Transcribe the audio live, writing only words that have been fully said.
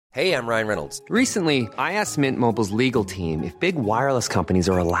Hey, I'm Ryan Reynolds. Recently, I asked Mint Mobile's legal team if big wireless companies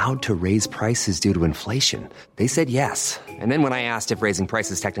are allowed to raise prices due to inflation. They said yes. And then when I asked if raising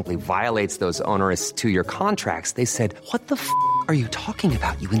prices technically violates those onerous two-year contracts, they said, "What the f*** are you talking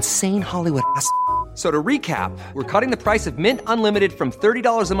about, you insane Hollywood ass?" So to recap, we're cutting the price of Mint Unlimited from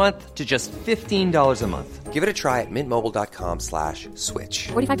 $30 a month to just $15 a month. Give it a try at mintmobile.com/switch.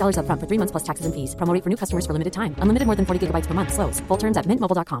 $45 up front for 3 months plus taxes and fees. Promo rate for new customers for limited time. Unlimited more than 40 gigabytes per month. Slows full terms at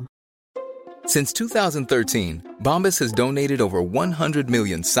mintmobile.com. Since 2013, Bombas has donated over 100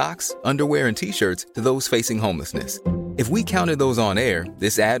 million socks, underwear, and T-shirts to those facing homelessness. If we counted those on air,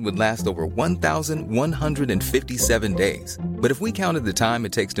 this ad would last over 1,157 days. But if we counted the time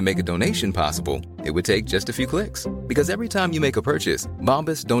it takes to make a donation possible, it would take just a few clicks. Because every time you make a purchase,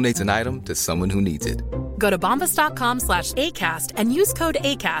 Bombas donates an item to someone who needs it. Go to bombas.com/ACAST and use code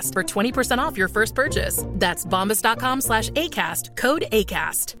ACAST for 20% off your first purchase. That's bombas.com/ACAST, code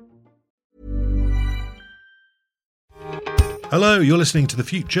ACAST. Hello, you're listening to The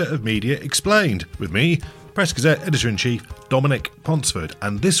Future of Media Explained with me, Press Gazette Editor-in-Chief Dominic Ponsford,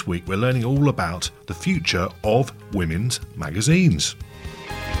 and this week we're learning all about the future of women's magazines.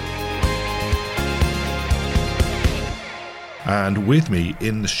 And with me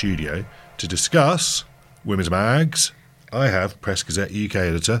in the studio to discuss women's mags, I have Press Gazette UK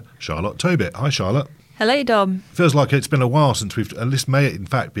editor Charlotte Tobit. Hi Charlotte. Hello Dom. Feels like it's been a while since and this may in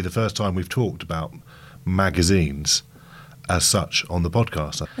fact be the first time we've talked about magazines as such on the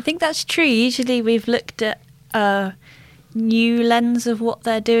podcast. I think that's true. Usually we've looked at a new lens of what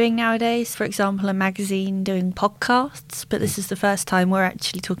they're doing nowadays. For example, a magazine doing podcasts, but this is the first time we're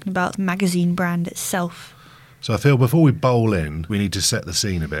actually talking about the magazine brand itself. So I feel before we bowl in, we need to set the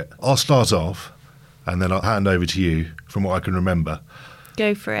scene a bit. I'll start off and then I'll hand over to you from what I can remember.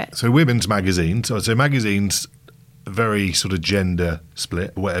 Go for it. So women's magazines, so magazines very sort of gender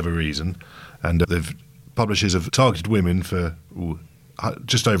split for whatever reason, and publishers have targeted women for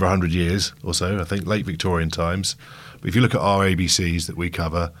just over 100 years or so, I think, late Victorian times. But if you look at our ABCs that we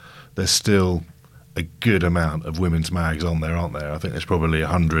cover, there's still a good amount of women's mags on there, aren't there? I think there's probably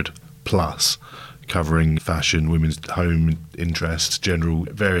 100 plus covering fashion, women's home interests, general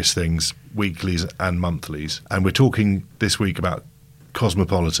various things, weeklies and monthlies. And we're talking this week about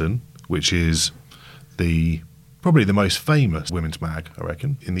Cosmopolitan, which is probably the most famous women's mag, I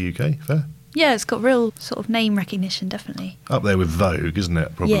reckon, in the UK. Fair? Yeah, it's got real sort of name recognition, definitely. Up there with Vogue, isn't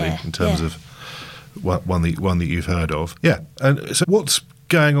it? Probably, in terms of one that you've heard of. Yeah. And so what's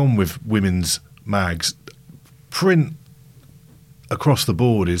going on with women's mags? Print across the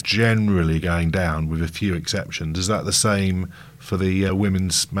board is generally going down, with a few exceptions. Is that the same for the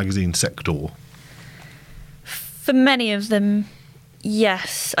women's magazine sector? For many of them,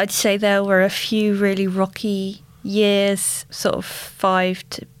 yes. I'd say there were a few really rocky years, sort of 5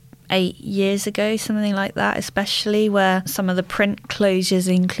 to 8 years ago, something like that, especially where some of the print closures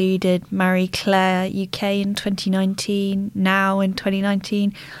included Marie Claire UK in 2019, Now in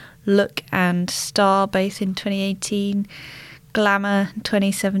 2019, Look and Star both in 2018, Glamour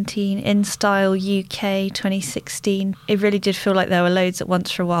 2017, InStyle UK 2016. It really did feel like there were loads at once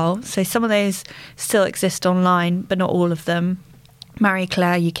for a while. So some of those still exist online, but not all of them. Marie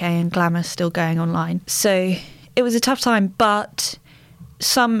Claire UK and Glamour still going online. So it was a tough time, but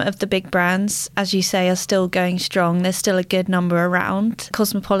some of the big brands, as you say, are still going strong. There's still a good number around.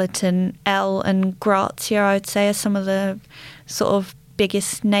 Cosmopolitan, Elle and Grazia, I would say, are some of the sort of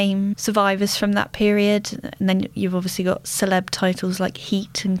biggest name survivors from that period. And then you've obviously got celeb titles like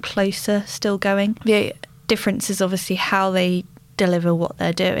Heat and Closer still going. The difference is obviously how they deliver what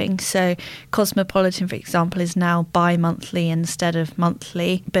they're doing. So Cosmopolitan, for example, is now bi-monthly instead of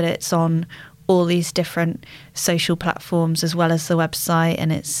monthly, but it's on all these different social platforms as well as the website,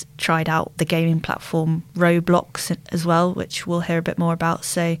 and it's tried out the gaming platform Roblox as well, which we'll hear a bit more about.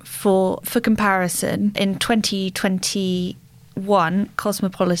 So for comparison, in 2021,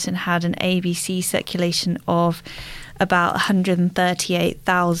 Cosmopolitan had an ABC circulation of about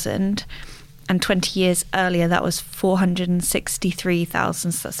 138,000, and 20 years earlier that was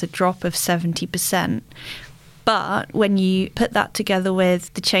 463,000, so that's a drop of 70%. But when you put that together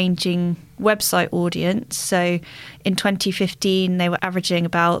with the changing website audience, so in 2015 they were averaging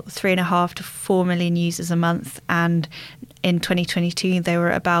about 3.5 to 4 million users a month, and in 2022 they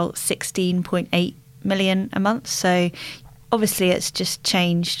were about 16.8 million a month. So obviously it's just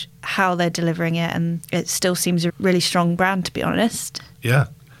changed how they're delivering it, and it still seems a really strong brand, to be honest. Yeah.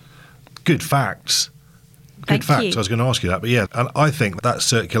 Good facts. Good fact. You. I was going to ask you that, but yeah, and I think that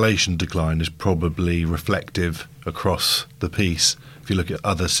circulation decline is probably reflective across the piece. If you look at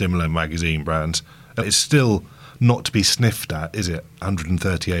other similar magazine brands, it's still not to be sniffed at, is it?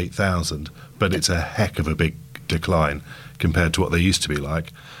 138,000, but it's a heck of a big decline compared to what they used to be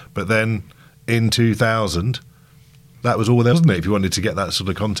like. But then in 2000, that was all there, wasn't it? If you wanted to get that sort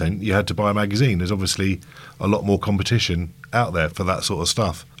of content, you had to buy a magazine. There's obviously a lot more competition out there for that sort of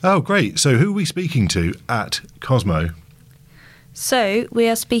stuff. Oh, great. So who are we speaking to at Cosmo? So we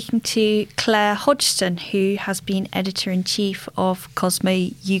are speaking to Claire Hodgson, who has been editor-in-chief of Cosmo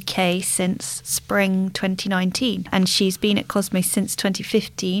UK since spring 2019. And she's been at Cosmo since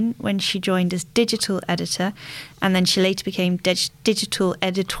 2015 when she joined as digital editor, and then she later became digital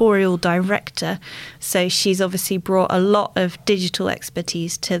editorial director. So she's obviously brought a lot of digital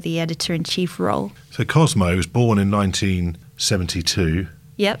expertise to the editor-in-chief role. So Cosmo was born in 1972.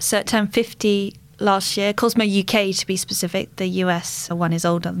 Yep, so it turned 50 last year. Cosmo UK, to be specific. The US one is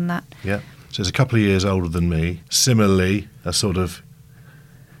older than that. Yeah, so it's a couple of years older than me. Similarly, a sort of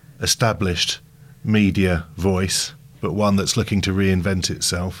established media voice, but one that's looking to reinvent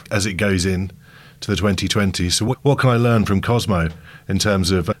itself as it goes in to the 2020s. So what can I learn from Cosmo in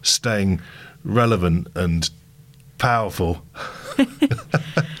terms of staying relevant and powerful?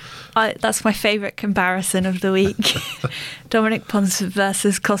 That's my favourite comparison of the week. Dominic Ponsford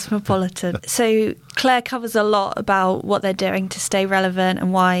versus Cosmopolitan. So Claire covers a lot about what they're doing to stay relevant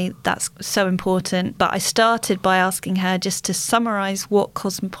and why that's so important. But I started by asking her just to summarise what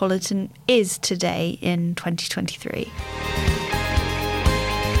Cosmopolitan is today in 2023.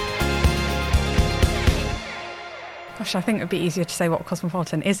 Gosh, I think it would be easier to say what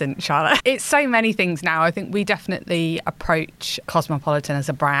Cosmopolitan isn't, Charlotte. It's so many things now. I think we definitely approach Cosmopolitan as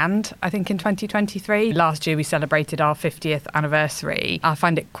a brand, I think, in 2023. Last year we celebrated our 50th anniversary. I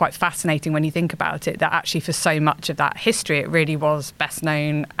find it quite fascinating when you think about it that actually for so much of that history it really was best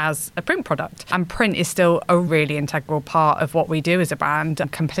known as a print product. And print is still a really integral part of what we do as a brand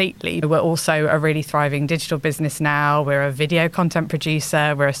completely. We're also a really thriving digital business now. We're a video content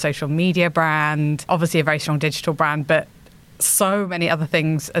producer. We're a social media brand. Obviously a very strong digital brand, but so many other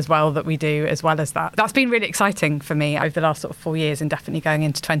things as well that we do as well as that. That's been really exciting for me over the last sort of 4 years and definitely going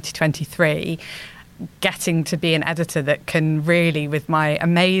into 2023, getting to be an editor that can really, with my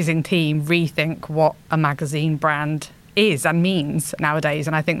amazing team, rethink what a magazine brand is and means nowadays.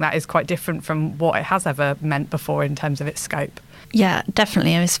 And I think that is quite different from what it has ever meant before in terms of its scope. Yeah,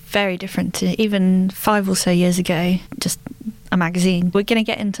 definitely. It was very different to even 5 or so years ago, just a magazine. We're going to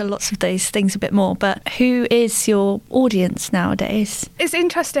get into lots of those things a bit more, but who is your audience nowadays? It's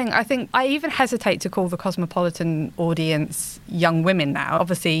interesting. I think I even hesitate to call the Cosmopolitan audience young women now.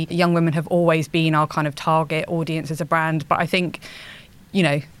 Obviously, young women have always been our kind of target audience as a brand, but I think, you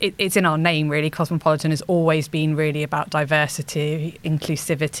know, it's in our name really. Cosmopolitan has always been really about diversity,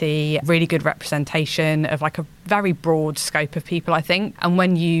 inclusivity, really good representation of like a very broad scope of people, I think. And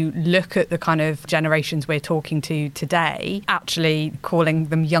when you look at the kind of generations we're talking to today, actually calling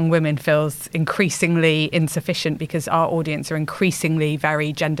them young women feels increasingly insufficient because our audience are increasingly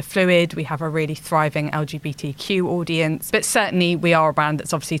very gender fluid. We have a really thriving LGBTQ audience, but certainly we are a brand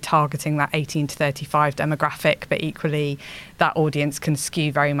that's obviously targeting that 18 to 35 demographic, but equally that audience can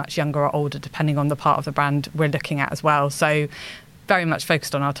skew very much younger or older depending on the part of the brand we're looking at as well. So very much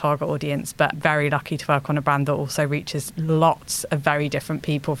focused on our target audience, but very lucky to work on a brand that also reaches lots of very different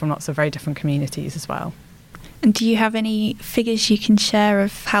people from lots of very different communities as well. And do you have any figures you can share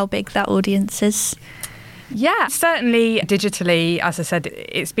of how big that audience is? Yeah, certainly digitally, as I said,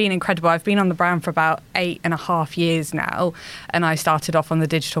 it's been incredible. I've been on the brand for about 8.5 years now, and I started off on the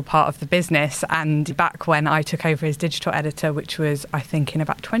digital part of the business. And back when I took over as digital editor, which was, I think, in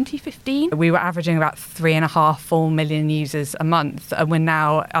about 2015, we were averaging about 3.5-4 million users a month. And we're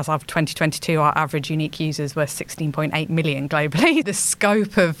now, as of 2022, our average unique users were 16.8 million globally. The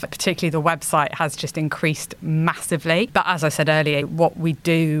scope of particularly the website has just increased massively. But as I said earlier, what we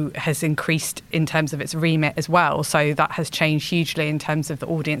do has increased in terms of its remit as well. So that has changed hugely in terms of the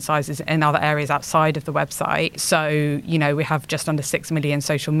audience sizes in other areas outside of the website. So, you know, we have just under 6 million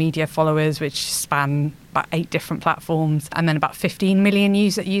social media followers, which span about 8 different platforms, and then about 15 million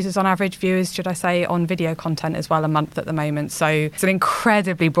users on average, viewers, should I say, on video content as well a month at the moment. So it's an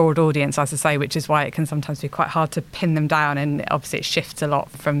incredibly broad audience, as I say, which is why it can sometimes be quite hard to pin them down. And obviously it shifts a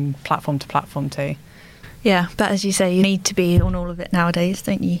lot from platform to platform too. Yeah, but as you say, you need to be on all of it nowadays,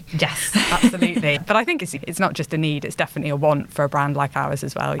 don't you? Yes, absolutely. But I think it's not just a need, it's definitely a want for a brand like ours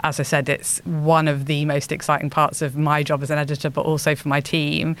as well. As I said, it's one of the most exciting parts of my job as an editor, but also for my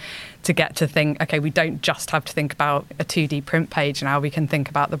team, to get to think, okay, we don't just have to think about a 2D print page now, we can think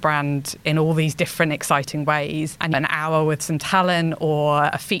about the brand in all these different exciting ways. And an hour with some talent or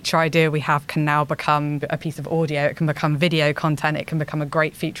a feature idea we have can now become a piece of audio, it can become video content, it can become a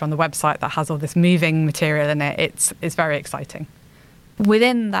great feature on the website that has all this moving material material in it. It's very exciting.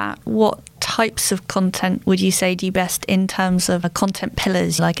 Within that, what types of content would you say do you best in terms of content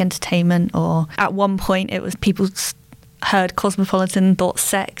pillars like entertainment, or at one point it was people heard Cosmopolitan, thought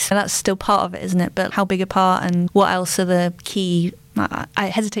sex, and that's still part of it, isn't it? But how big a part, and what else are the key, I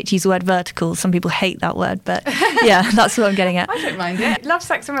hesitate to use the word verticals, some people hate that word, but yeah, that's what I'm getting at. I don't mind it. Love,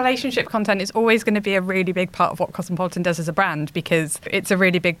 sex and relationship content is always going to be a really big part of what Cosmopolitan does as a brand, because it's a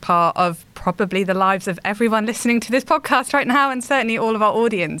really big part of probably the lives of everyone listening to this podcast right now, and certainly all of our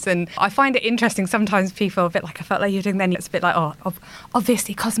audience. And I find it interesting, sometimes people are a bit like, I felt like you're doing then, it's a bit like,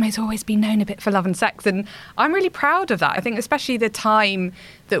 obviously Cosmo's always been known a bit for love and sex, and I'm really proud of that. I think especially the time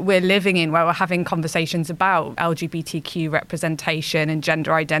that we're living in, where we're having conversations about LGBTQ representation and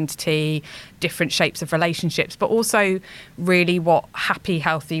gender identity, different shapes of relationships, but also really what happy,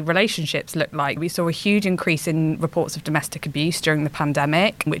 healthy relationships look like. We saw a huge increase in reports of domestic abuse during the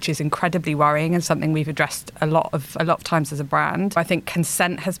pandemic, which is incredibly worrying and something we've addressed a lot of times as a brand. I think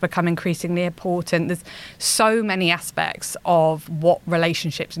consent has become increasingly important. There's so many aspects of what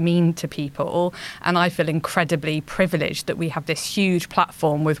relationships mean to people, and I feel incredibly privileged that we have this huge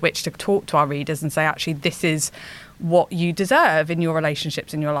platform with which to talk to our readers and say, actually, this is what you deserve in your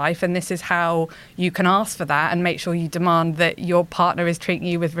relationships in your life, and this is how you can ask for that and make sure you demand that your partner is treating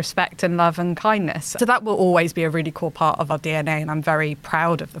you with respect and love and kindness. So that will always be a really core part of our DNA, and I'm very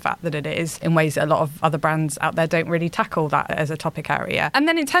proud of the fact that it is, in ways that a lot of other brands out there don't really tackle that as a topic area. And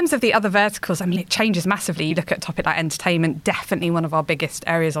then in terms of the other verticals, I mean, it changes massively. You look at a topic like entertainment, definitely one of our biggest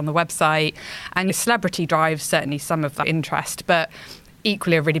areas on the website, and celebrity drives certainly some of that interest, but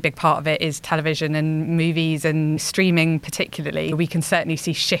equally a really big part of it is television and movies and streaming particularly. We can certainly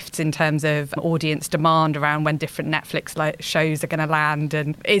see shifts in terms of audience demand around when different Netflix shows are going to land,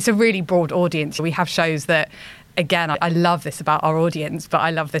 and it's a really broad audience. We have shows that, again, I love this about our audience, but I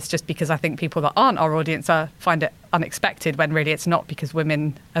love this just because I think people that aren't our audience find it unexpected, when really it's not, because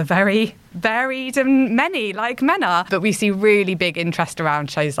women are very varied and many, like men are. But we see really big interest around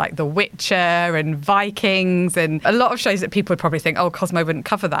shows like The Witcher and Vikings, and a lot of shows that people would probably think, oh, Cosmo wouldn't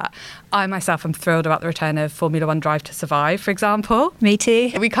cover that. I myself am thrilled about the return of Formula One Drive to Survive, for example. Me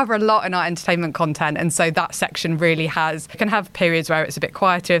too. We cover a lot in our entertainment content, and so that section really can have periods where it's a bit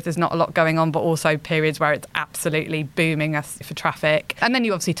quieter if there's not a lot going on, but also periods where it's absolutely booming us for traffic. And then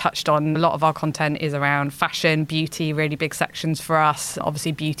you obviously touched on a lot of our content is around fashion, beauty, really big sections for us.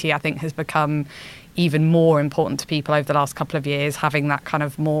 Obviously beauty, I think, has become even more important to people over the last couple of years, having that kind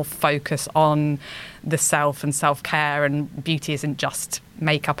of more focus on the self and self-care, and beauty isn't just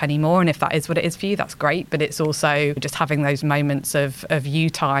makeup anymore, and if that is what it is for you, that's great, but it's also just having those moments of you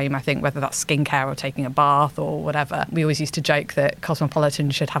time, I think, whether that's skincare or taking a bath or whatever. We always used to joke that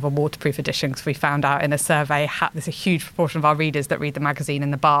Cosmopolitan should have a waterproof edition, because we found out in a survey there's a huge proportion of our readers that read the magazine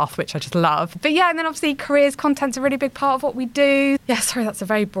in the bath, which I just love. But yeah, and then obviously careers content's a really big part of what we do. Yeah, sorry, that's a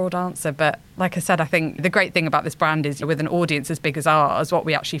very broad answer, but like I said, I think the great thing about this brand is, with an audience as big as ours, what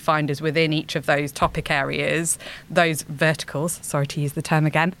we actually find is within each of those topic areas, those verticals, sorry to use the term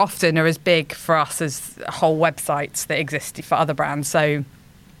again, often are as big for us as whole websites that exist for other brands. So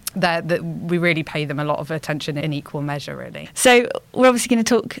we really pay them a lot of attention in equal measure, really. So we're obviously going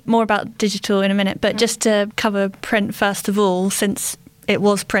to talk more about digital in a minute, but just to cover print first of all, since it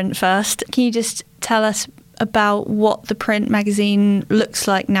was print first, can you just tell us about what the print magazine looks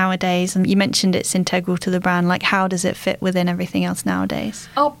like nowadays? And you mentioned it's integral to the brand. Like, how does it fit within everything else nowadays?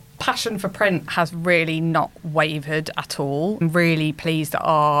 Our passion for print has really not wavered at all. I'm really pleased that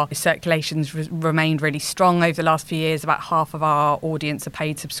our circulations remained really strong over the last few years. About half of our audience are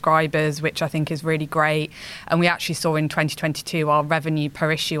paid subscribers, which I think is really great. And we actually saw in 2022 our revenue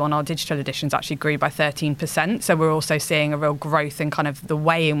per issue on our digital editions actually grew by 13%. So we're also seeing a real growth in kind of the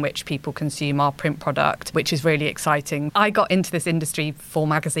way in which people consume our print product, which is really exciting. I got into this industry for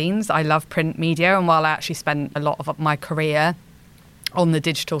magazines. I love print media, and while I actually spent a lot of my career on the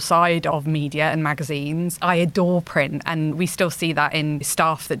digital side of media and magazines, I adore print, and we still see that in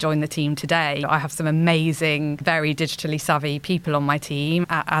staff that join the team today. I have some amazing, very digitally savvy people on my team,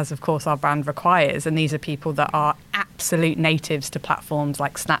 as of course our brand requires, and these are people that are absolute natives to platforms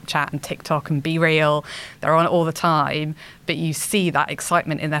like Snapchat and TikTok and BeReal. They're on it all the time, but you see that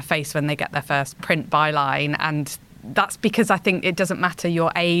excitement in their face when they get their first print byline, and that's because I think it doesn't matter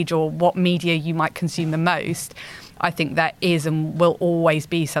your age or what media you might consume the most. I think there is and will always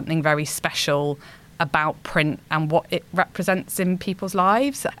be something very special about print and what it represents in people's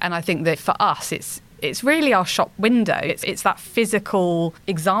lives. And I think that for us, it's really our shop window. It's that physical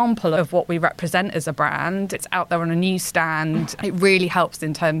example of what we represent as a brand. It's out there on a newsstand. It really helps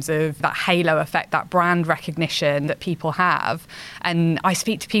in terms of that halo effect, that brand recognition that people have. And I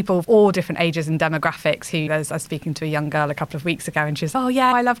speak to people of all different ages and demographics I was speaking to a young girl a couple of weeks ago, and she was, oh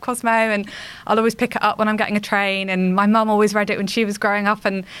yeah, I love Cosmo, and I'll always pick it up when I'm getting a train, and my mum always read it when she was growing up.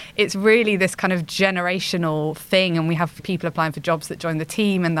 And it's really this kind of generational thing. And we have people applying for jobs that join the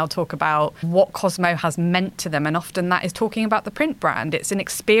team, and they'll talk about what Cosmo has meant to them. And often that is talking about the print brand. It's an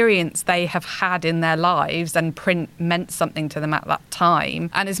experience they have had in their lives, and print meant something to them at that time.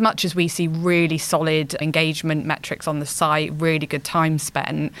 And as much as we see really solid engagement metrics on the site, really good time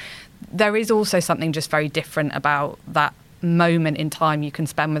spent, there is also something just very different about that moment in time you can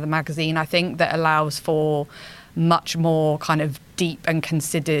spend with a magazine, I think, that allows for much more kind of deep and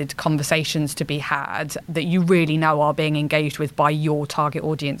considered conversations to be had that you really know are being engaged with by your target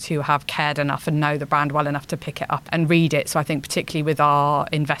audience, who have cared enough and know the brand well enough to pick it up and read it. So I think particularly with our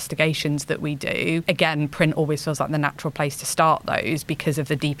investigations that we do, again, print always feels like the natural place to start those, because of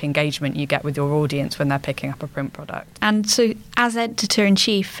the deep engagement you get with your audience when they're picking up a print product. And so as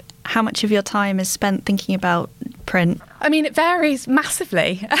editor-in-chief, how much of your time is spent thinking about print? I mean, it varies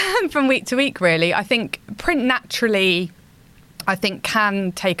massively from week to week, really. I think print naturally, I think,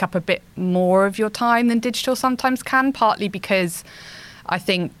 can take up a bit more of your time than digital sometimes can, partly because I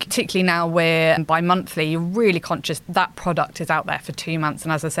think particularly now we're bi-monthly, you're really conscious that product is out there for 2 months.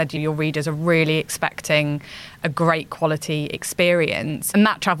 And as I said, your readers are really expecting a great quality experience. And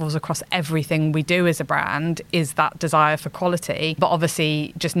that travels across everything we do as a brand, is that desire for quality. But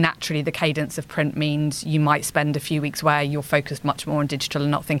obviously, just naturally, the cadence of print means you might spend a few weeks where you're focused much more on digital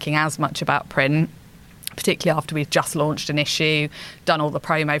and not thinking as much about print, particularly after we've just launched an issue, done all the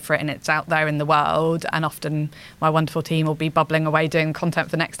promo for it, and it's out there in the world. And often my wonderful team will be bubbling away doing content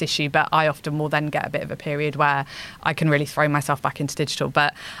for the next issue, but I often will then get a bit of a period where I can really throw myself back into digital.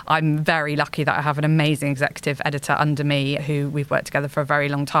 But I'm very lucky that I have an amazing executive editor under me who we've worked together for a very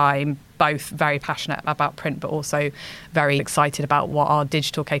long time, both very passionate about print, but also very excited about what our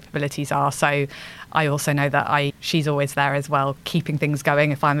digital capabilities are. So I also know that she's always there as well, keeping things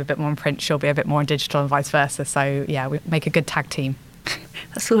going. If I'm a bit more in print, she'll be a bit more in digital, and vice versa. So yeah, we make a good tag team.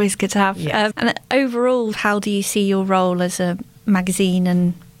 That's always good to have. Yes. And overall, how do you see your role as a magazine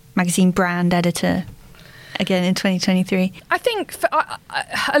and magazine brand editor again in 2023? I think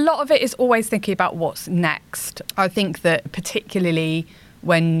a lot of it is always thinking about what's next. I think that particularly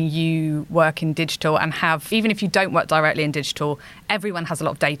when you work in digital and even if you don't work directly in digital, everyone has a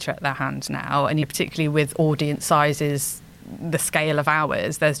lot of data at their hands now. And particularly with audience sizes, the scale of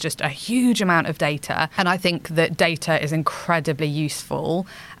ours, there's just a huge amount of data. And I think that data is incredibly useful,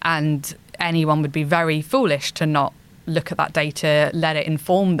 and anyone would be very foolish to not look at that data, let it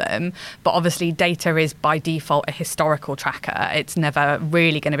inform them. But obviously data is by default a historical tracker. It's never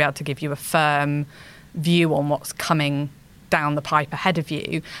really going to be able to give you a firm view on what's coming down the pipe ahead of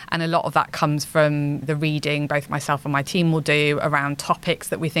you. And a lot of that comes from the reading both myself and my team will do around topics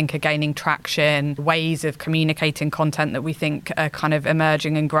that we think are gaining traction, ways of communicating content that we think are kind of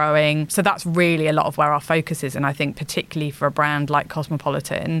emerging and growing. So that's really a lot of where our focus is. And I think particularly for a brand like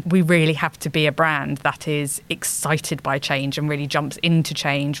Cosmopolitan, we really have to be a brand that is excited by change and really jumps into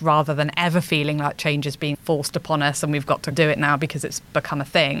change, rather than ever feeling like change is being forced upon us and we've got to do it now because it's become a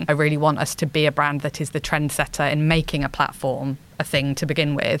thing. I really want us to be a brand that is the trendsetter in making a platform a thing to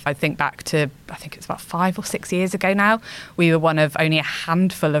begin with. I think back to, I think it's about 5 or 6 years ago now, we were one of only a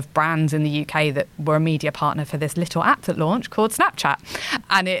handful of brands in the UK that were a media partner for this little app that launched called Snapchat.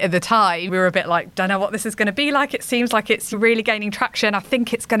 And at the time, we were a bit like, don't know what this is going to be like. It seems like it's really gaining traction. I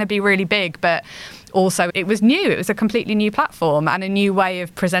think it's going to be really big, but also it was new. It was a completely new platform and a new way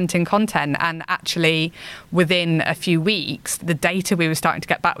of presenting content. And actually, within a few weeks, the data we were starting to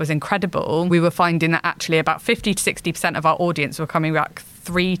get back was incredible. We were finding that actually about 50 to 60% of our audience were coming back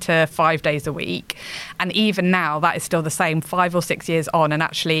 3 to 5 days a week. And even now, that is still the same 5 or 6 years on. And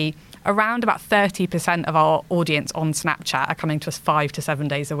actually, around about 30% of our audience on Snapchat are coming to us 5 to 7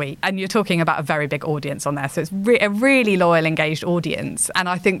 days a week. And you're talking about a very big audience on there. So it's a really loyal, engaged audience. And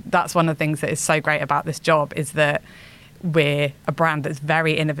I think that's one of the things that is so great about this job, is that we're a brand that's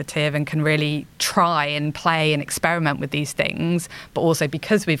very innovative and can really try and play and experiment with these things. But also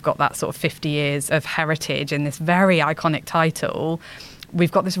because we've got that sort of 50 years of heritage in this very iconic title,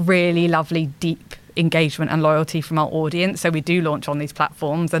 we've got this really lovely, deep engagement and loyalty from our audience. So we do launch on these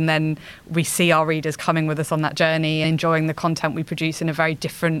platforms, and then we see our readers coming with us on that journey and enjoying the content we produce in a very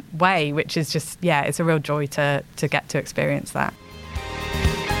different way, which is just, yeah, it's a real joy to get to experience that.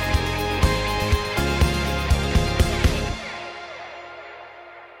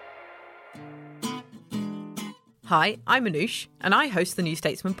 Hi, I'm Anoush, and I host the New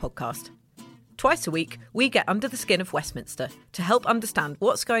Statesman podcast. Twice a week, we get under the skin of Westminster to help understand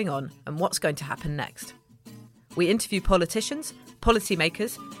what's going on and what's going to happen next. We interview politicians,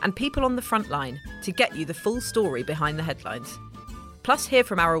 policymakers, and people on the front line to get you the full story behind the headlines. Plus, hear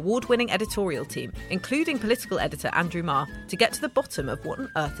from our award-winning editorial team, including political editor Andrew Marr, to get to the bottom of what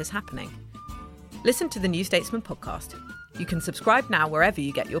on earth is happening. Listen to the New Statesman podcast. You can subscribe now wherever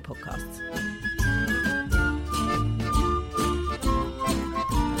you get your podcasts.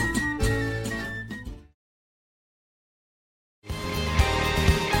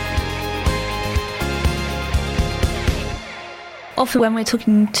 Often when we're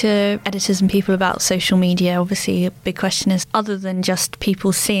talking to editors and people about social media, obviously a big question is, other than just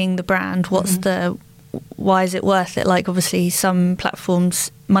people seeing the brand, why is it worth it? Like, obviously some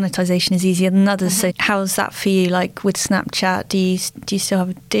platforms monetization is easier than others. So how's that for you? Like with Snapchat, do you still have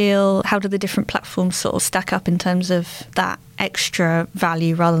a deal? How do the different platforms sort of stack up in terms of that extra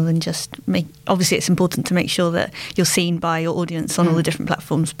value rather than just obviously it's important to make sure that you're seen by your audience on all the different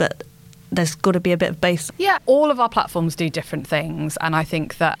platforms, but there's got to be a bit of both. Yeah, all of our platforms do different things, and I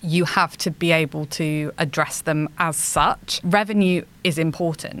think that you have to be able to address them as such. Revenue is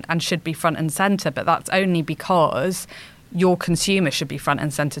important and should be front and centre, but that's only because your consumer should be front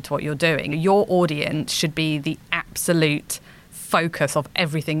and centre to what you're doing. Your audience should be the absolute focus of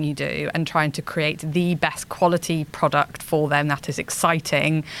everything you do, and trying to create the best quality product for them that is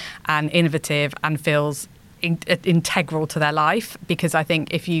exciting and innovative and feels integral to their life. Because I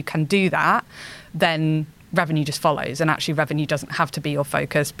think if you can do that, then revenue just follows, and actually revenue doesn't have to be your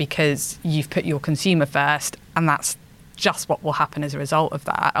focus because you've put your consumer first, and that's just what will happen as a result of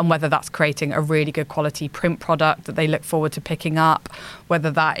that. And whether that's creating a really good quality print product that they look forward to picking up, whether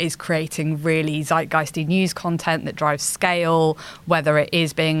that is creating really zeitgeisty news content that drives scale, whether it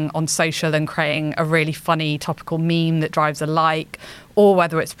is being on social and creating a really funny topical meme that drives a like, or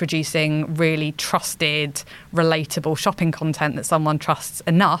whether it's producing really trusted, relatable shopping content that someone trusts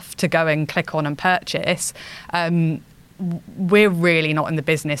enough to go and click on and purchase. We're really not in the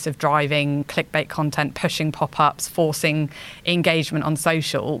business of driving clickbait content, pushing pop-ups, forcing engagement on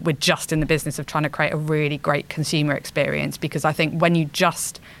social. We're just in the business of trying to create a really great consumer experience, because I think when you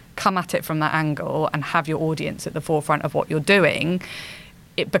just come at it from that angle and have your audience at the forefront of what you're doing,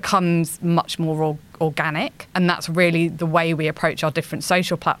 it becomes much more organic. And that's really the way we approach our different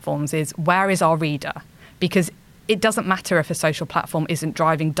social platforms, is where is our reader? Because it doesn't matter if a social platform isn't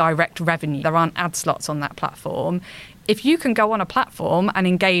driving direct revenue. There aren't ad slots on that platform. If you can go on a platform and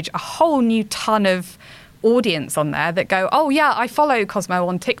engage a whole new ton of audience on there that go, oh yeah, I follow Cosmo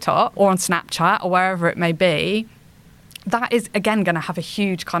on TikTok or on Snapchat or wherever it may be, that is, again, going to have a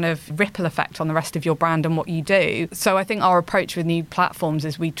huge kind of ripple effect on the rest of your brand and what you do. So I think our approach with new platforms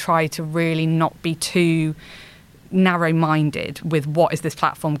is we try to really not be too narrow-minded with what is this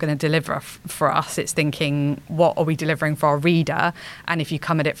platform going to deliver for us. It's thinking, what are we delivering for our reader? And if you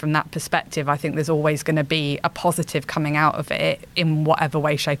come at it from that perspective, I think there's always going to be a positive coming out of it in whatever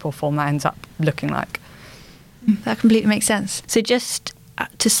way, shape or form that ends up looking like. That completely makes sense. So just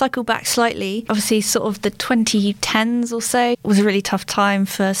to cycle back slightly, obviously sort of the 2010s or so was a really tough time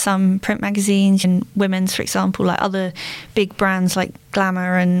for some print magazines, and women's, for example, like other big brands like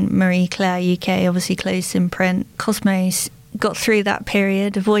Glamour and Marie Claire UK obviously closed in print. Cosmos got through that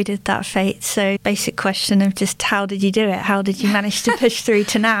period, avoided that fate. So basic question of just how did you do it? How did you manage to push through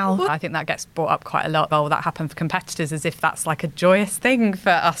to now? I think that gets brought up quite a lot. Oh, that happened for competitors, as if that's like a joyous thing for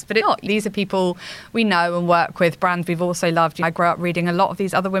us. But it's not. These are people we know and work with, brands we've also loved. I grew up reading a lot of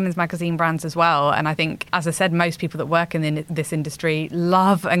these other women's magazine brands as well. And I think, as I said, most people that work in this industry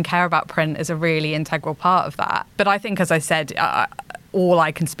love and care about print as a really integral part of that. But I think, as I said, all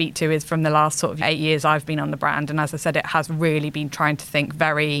I can speak to is from the last sort of 8 years I've been on the brand. And as I said, it has really been trying to think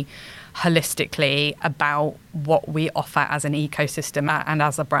very holistically about what we offer as an ecosystem and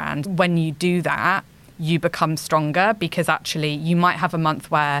as a brand. When you do that, you become stronger, because actually you might have a month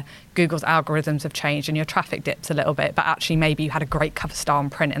where Google's algorithms have changed and your traffic dips a little bit, but actually maybe you had a great cover star on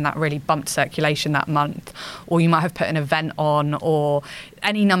print and that really bumped circulation that month, or you might have put an event on, or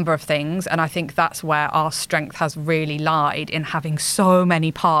any number of things. And I think that's where our strength has really lied, in having so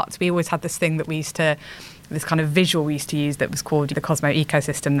many parts. We always had this thing that we used to, this kind of visual we used to use that was called the Cosmo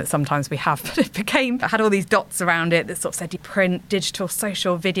ecosystem, that sometimes we have, but it had all these dots around it that sort of said print, digital,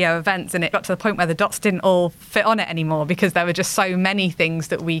 social, video, events, and it got to the point where the dots didn't all fit on it anymore, because there were just so many things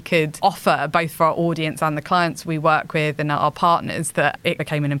that we could offer, both for our audience and the clients we work with and our partners, that it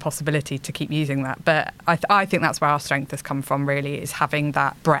became an impossibility to keep using that. But I think that's where our strength has come from, really, is having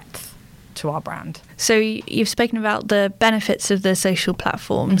that breadth. to our brand. So you've spoken about the benefits of the social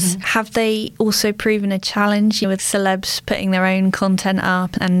platforms. Have they also proven a challenge with celebs putting their own content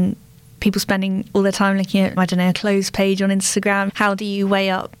up and people spending all their time looking at, I don't know, a clothes page on Instagram? How do you weigh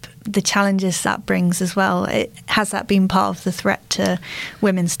up the challenges that brings as well? Has that been part of the threat to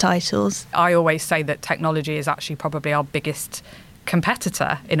women's titles? I always say that technology is actually probably our biggest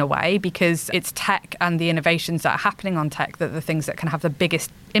competitor in a way, because it's tech and the innovations that are happening on tech that are the things that can have the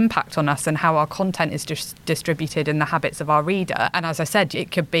biggest impact on us and how our content is just distributed in the habits of our reader. And as I said,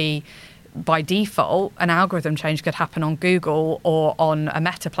 it could be by default, an algorithm change could happen on Google or on a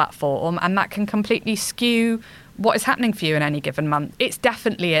Meta platform, and that can completely skew what is happening for you in any given month. It's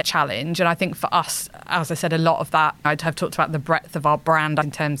definitely a challenge. And I think for us, as I said, a lot of that, I'd have talked about the breadth of our brand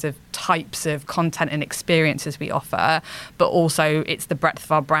in terms of types of content and experiences we offer, but also it's the breadth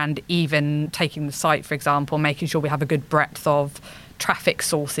of our brand, even taking the site, for example, making sure we have a good breadth of traffic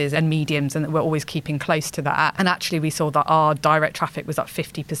sources and mediums, and that we're always keeping close to that. And actually we saw that our direct traffic was up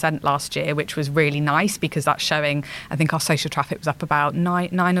 50% last year, which was really nice, because that's showing, I think our social traffic was up about 9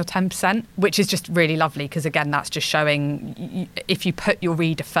 or 10%, which is just really lovely, because again, that's just showing if you put your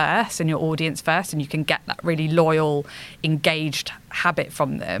reader first and your audience first, and you can get that really loyal, engaged habit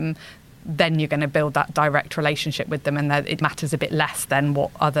from them, then you're going to build that direct relationship with them, and that it matters a bit less than what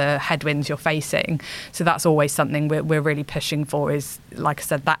other headwinds you're facing. So that's always something we're really pushing for, is, like I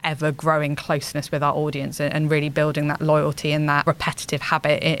said, that ever-growing closeness with our audience, and really building that loyalty and that repetitive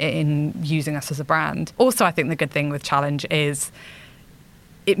habit in using us as a brand. Also, I think the good thing with Challenge is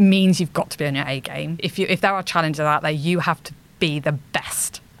it means you've got to be on your A game. If there are challenges out there, you have to be the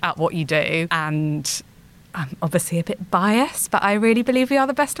best at what you do. And I'm obviously a bit biased, but I really believe we are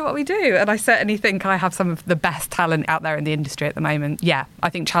the best at what we do. And I certainly think I have some of the best talent out there in the industry at the moment. Yeah, I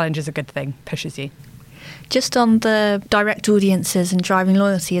think challenge is a good thing, pushes you. Just on the direct audiences and driving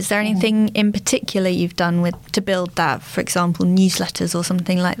loyalty, is there anything in particular you've done to build that, for example, newsletters or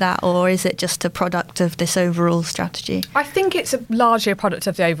something like that, or is it just a product of this overall strategy? I think it's largely a product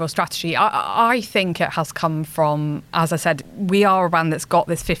of the overall strategy. I think it has come from, as I said, we are a brand that's got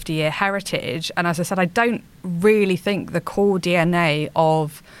this 50-year heritage, and as I said, I don't really think the core DNA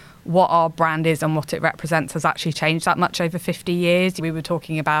of what our brand is and what it represents has actually changed that much over 50 years. We were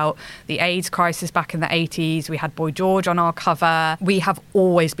talking about the AIDS crisis back in the 80s. We had Boy George on our cover. We have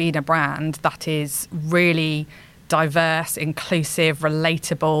always been a brand that is really diverse, inclusive,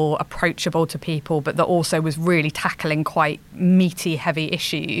 relatable, approachable to people, but that also was really tackling quite meaty, heavy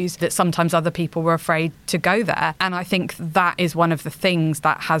issues that sometimes other people were afraid to go there. And I think that is one of the things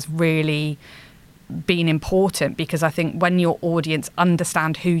that has really been important, because I think when your audience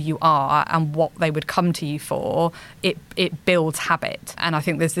understand who you are and what they would come to you for, it builds habit. And I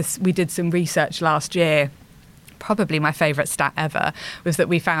think we did some research last year, probably my favourite stat ever, was that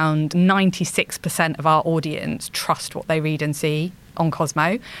we found 96% of our audience trust what they read and see on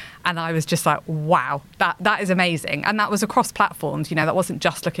Cosmo. And I was just like, wow, that is amazing. And that was across platforms, that wasn't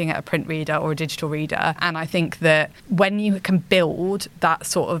just looking at a print reader or a digital reader. And I think that when you can build that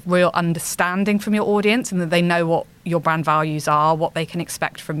sort of real understanding from your audience, and that they know what your brand values are, what they can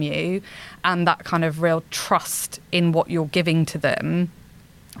expect from you, and that kind of real trust in what you're giving to them,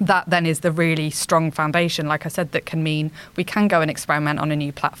 that then is the really strong foundation, like I said, that can mean we can go and experiment on a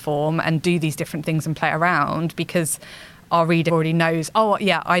new platform and do these different things and play around, because our reader already knows, oh,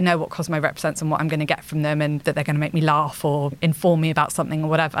 yeah, I know what Cosmo represents and what I'm going to get from them, and that they're going to make me laugh or inform me about something or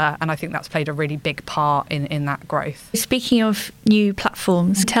whatever. And I think that's played a really big part in that growth. Speaking of new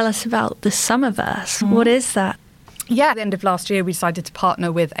platforms, tell us about the Summerverse. What is that? Yeah, at the end of last year, we decided to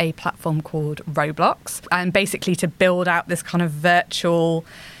partner with a platform called Roblox, and basically to build out this kind of virtual,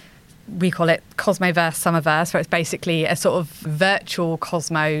 we call it Cosmoverse Summerverse, where it's basically a sort of virtual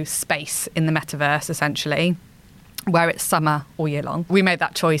Cosmo space in the metaverse, essentially, where it's summer all year long. We made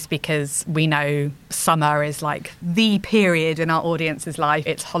that choice because we know summer is like the period in our audience's life.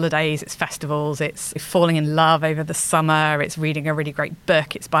 It's holidays, it's festivals, it's falling in love over the summer, it's reading a really great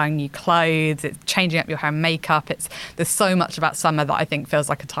book, it's buying new clothes, it's changing up your hair and makeup. There's so much about summer that I think feels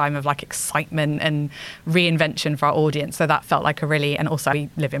like a time of like excitement and reinvention for our audience. So that felt like and also we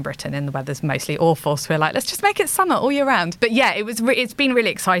live in Britain and the weather's mostly awful, so we're like, let's just make it summer all year round. But yeah, it's been really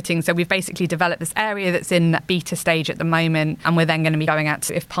exciting. So we've basically developed this area that's in beta stage at the moment, and we're then going to be going out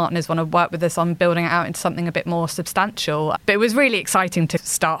to, if partners want to work with us on building it out into something a bit more substantial. But it was really exciting to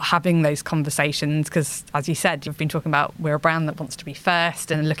start having those conversations, because as you said, you've been talking about we're a brand that wants to be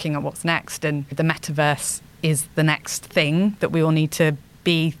first and looking at what's next, and the metaverse is the next thing that we all need to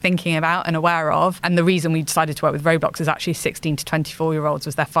be thinking about and aware of. And the reason we decided to work with Roblox is actually 16 to 24-year-olds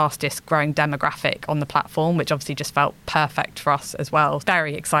was their fastest growing demographic on the platform, which obviously just felt perfect for us as well.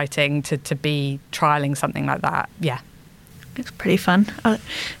 Very exciting to be trialling something like that. Yeah. It's pretty fun.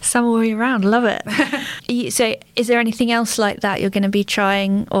 Summer all year round. Love it. So is there anything else like that you're going to be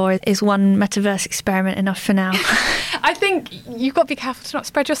trying, or is one metaverse experiment enough for now? I think you've got to be careful to not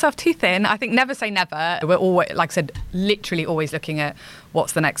spread yourself too thin. I think never say never. We're always, like I said, literally always looking at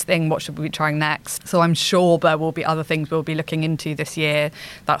what's the next thing, what should we be trying next. So I'm sure there will be other things we'll be looking into this year.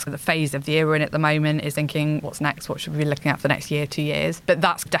 That's the phase of the year we're in at the moment, is thinking what's next, what should we be looking at for the next year, 2 years. But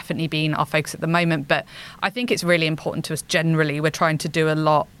that's definitely been our focus at the moment. But I think it's really important to us generally. We're trying to do a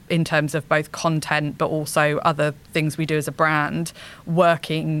lot in terms of both content but also other things we do as a brand,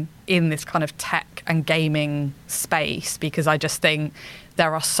 working in this kind of tech and gaming space, because I just think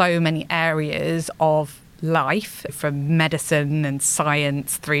there are so many areas of life, from medicine and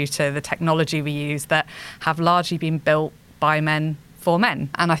science through to the technology we use, that have largely been built by men for men.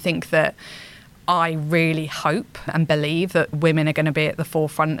 And I think that I really hope and believe that women are going to be at the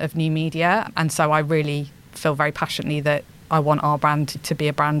forefront of new media. And so I really feel very passionately that I want our brand to be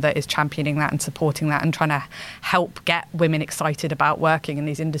a brand that is championing that and supporting that and trying to help get women excited about working in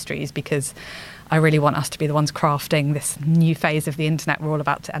these industries, because I really want us to be the ones crafting this new phase of the internet we're all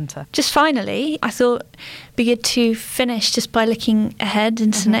about to enter. Just finally, I thought it'd be good to finish just by looking ahead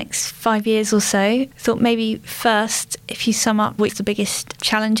into the next 5 years or so. I thought maybe first, if you sum up what's the biggest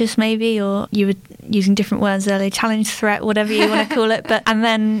challenges maybe, or you were using different words earlier, challenge, threat, whatever you want to call it, and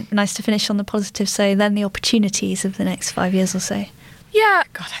then nice to finish on the positive, so then the opportunities of the next 5 years or so. Yeah,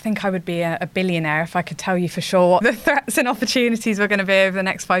 God, I think I would be a billionaire if I could tell you for sure what the threats and opportunities were going to be over the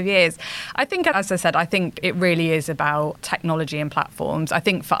next 5 years. I think, as I said, I think it really is about technology and platforms. I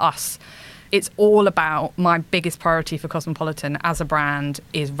think for us, it's all about, my biggest priority for Cosmopolitan as a brand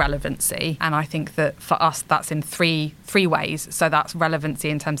is relevancy. And I think that for us, that's in three ways. So that's relevancy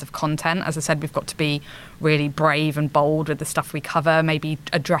in terms of content. As I said, we've got to be really brave and bold with the stuff we cover, maybe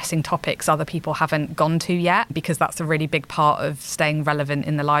addressing topics other people haven't gone to yet, because that's a really big part of staying relevant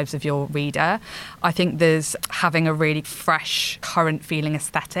in the lives of your reader. I think there's having a really fresh, current feeling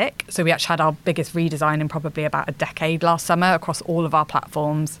aesthetic. So we actually had our biggest redesign in probably about a decade last summer across all of our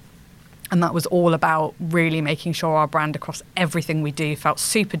platforms. And that was all about really making sure our brand across everything we do felt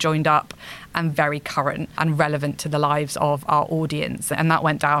super joined up and very current and relevant to the lives of our audience. And that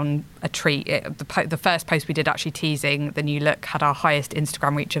went down a treat. The first post we did actually teasing the new look had our highest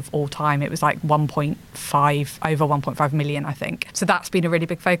Instagram reach of all time. It was like over 1.5 million, I think. So that's been a really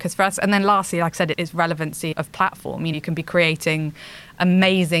big focus for us. And then lastly, like I said, it is relevancy of platform. You can be creating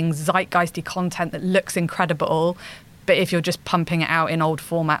amazing zeitgeisty content that looks incredible, but if you're just pumping it out in old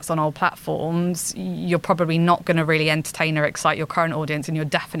formats on old platforms, you're probably not going to really entertain or excite your current audience, and you're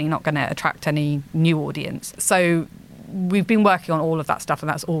definitely not going to attract any new audience. So we've been working on all of that stuff, and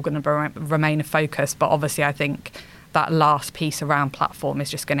that's all going to remain a focus. But obviously, I think that last piece around platform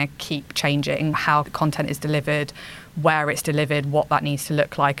is just going to keep changing how content is delivered, where it's delivered, what that needs to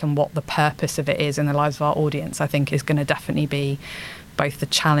look like, and what the purpose of it is in the lives of our audience, I think is going to definitely be both the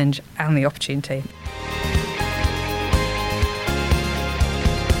challenge and the opportunity.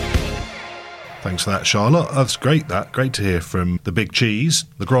 Thanks for that, Charlotte. That's great. Great to hear from the big cheese,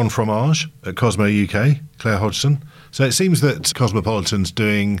 the Grand Fromage at Cosmo UK, Claire Hodgson. So it seems that Cosmopolitan's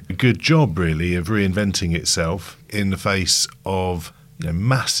doing a good job, really, of reinventing itself in the face of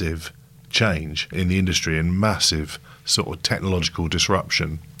massive change in the industry and massive sort of technological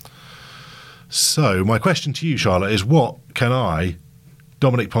disruption. So my question to you, Charlotte, is what can I,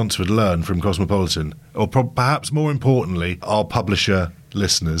 Dominic Ponsford, learn from Cosmopolitan? Or perhaps more importantly, our publisher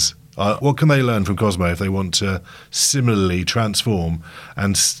listeners? What can they learn from Cosmo if they want to similarly transform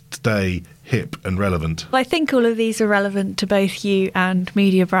and stay hip and relevant? I think all of these are relevant to both you and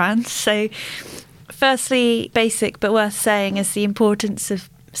media brands. So firstly, basic but worth saying is the importance of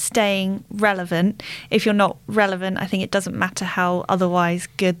staying relevant. If you're not relevant, I think it doesn't matter how otherwise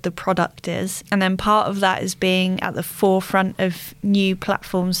good the product is. And then part of that is being at the forefront of new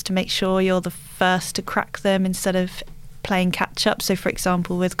platforms to make sure you're the first to crack them instead of playing catch up. So for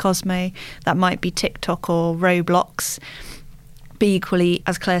example, with Cosmo, that might be TikTok or Roblox. But equally,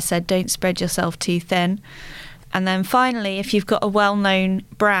 as Claire said, don't spread yourself too thin. And then finally, if you've got a well-known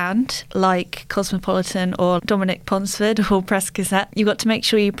brand like Cosmopolitan or Dominic Ponsford or Press Gazette, you've got to make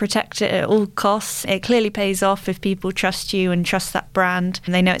sure you protect it at all costs. It clearly pays off if people trust you and trust that brand,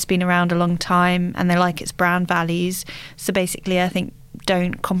 and they know it's been around a long time and they like its brand values. So basically, I think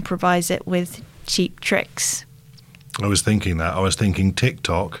don't compromise it with cheap tricks. I was thinking that. I was thinking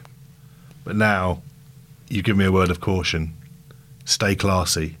TikTok, but now you give me a word of caution. stay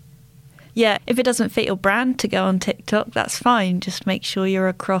classy. Yeah, if it doesn't fit your brand to go on TikTok, that's fine. Just make sure you're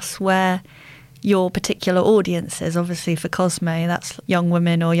across where your particular audience is. Obviously for Cosmo, that's young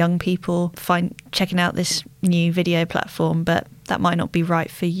women or young people checking out this new video platform, but that might not be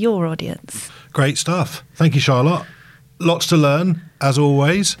right for your audience. Great stuff. Thank you, Charlotte. Lots to learn, as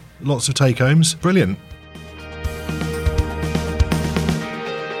always. Lots of take-homes. Brilliant.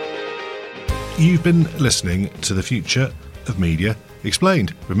 You've been listening to The Future of Media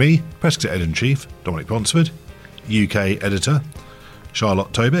Explained with me, Press Gazette Editor-in-Chief Dominic Ponsford, UK Editor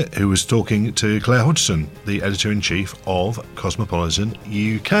Charlotte Tobit, who was talking to Claire Hodgson, the Editor-in-Chief of Cosmopolitan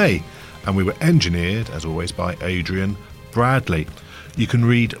UK. And we were engineered, as always, by Adrian Bradley. You can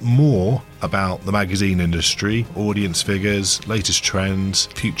read more about the magazine industry, audience figures, latest trends,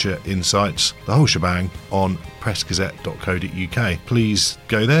 future insights, the whole shebang on pressgazette.co.uk. Please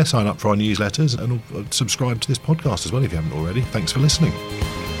go there, sign up for our newsletters and subscribe to this podcast as well if you haven't already. Thanks for listening.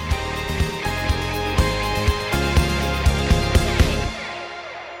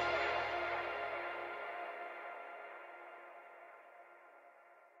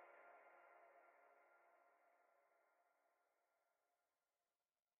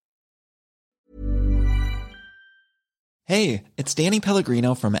 Hey, it's Danny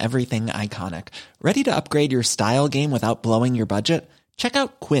Pellegrino from Everything Iconic. Ready to upgrade your style game without blowing your budget? Check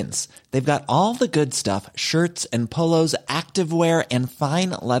out Quince. They've got all the good stuff, shirts and polos, activewear, and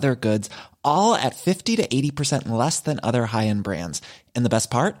fine leather goods, all at 50 to 80% less than other high-end brands. And the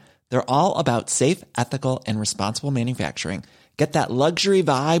best part? They're all about safe, ethical, and responsible manufacturing. Get that luxury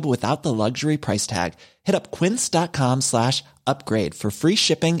vibe without the luxury price tag. Hit up quince.com/upgrade for free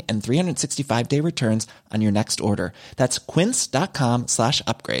shipping and 365-day returns on your next order. That's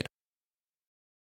quince.com/upgrade.